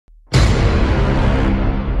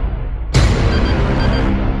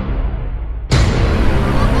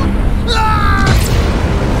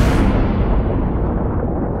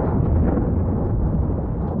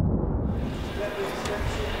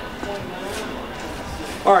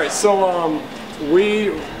Alright, so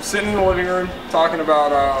we sitting in the living room talking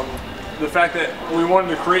about the fact that we wanted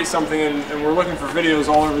to create something and we're looking for videos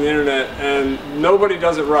all over the internet and nobody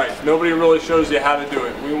does it right. Nobody really shows you how to do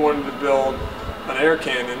it. We wanted to build an air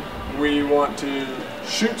cannon. We want to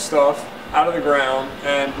shoot stuff out of the ground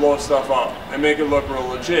and blow stuff up and make it look real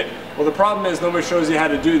legit. Well, the problem is nobody shows you how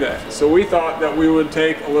to do that. So we thought that we would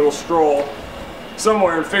take a little stroll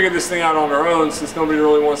somewhere and figure this thing out on our own since nobody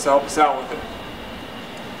really wants to help us out with it.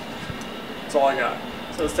 That's all I got.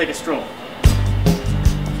 So let's take a stroll.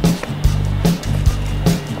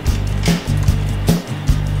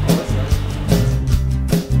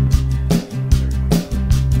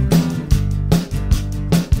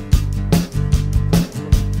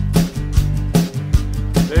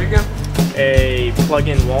 There you go. A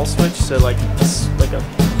plug-in wall switch, so like a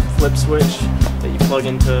flip switch that you plug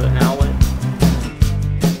into an outlet.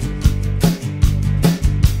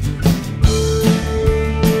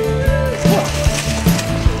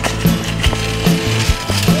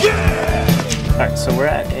 Alright, so we're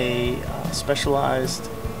at a specialized,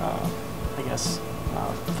 I guess,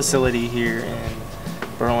 facility here in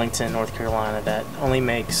Burlington, North Carolina that only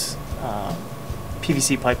makes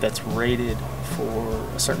PVC pipe that's rated for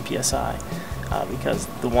a certain PSI, because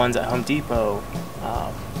the ones at Home Depot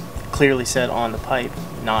clearly said on the pipe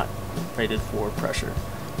not rated for pressure.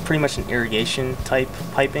 Pretty much an irrigation type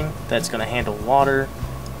piping that's going to handle water,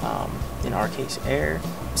 in our case air.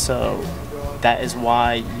 So that is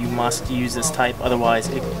why you must use this type, otherwise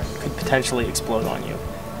it could potentially explode on you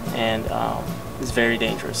and is very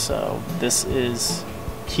dangerous. So this is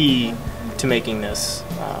key to making this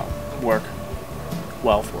work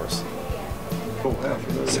well for us.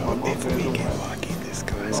 So if we get lucky, this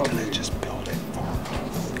guy's gonna just build it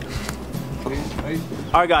for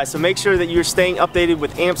us. Alright guys, so make sure that you're staying updated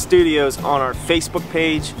with AMP Studios on our Facebook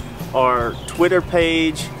page, our Twitter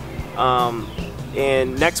page,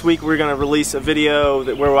 and next week we're going to release a video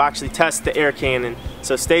where we'll actually test the air cannon.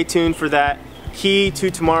 So stay tuned for that. Key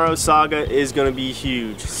to tomorrow's saga is going to be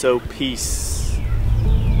huge. So peace.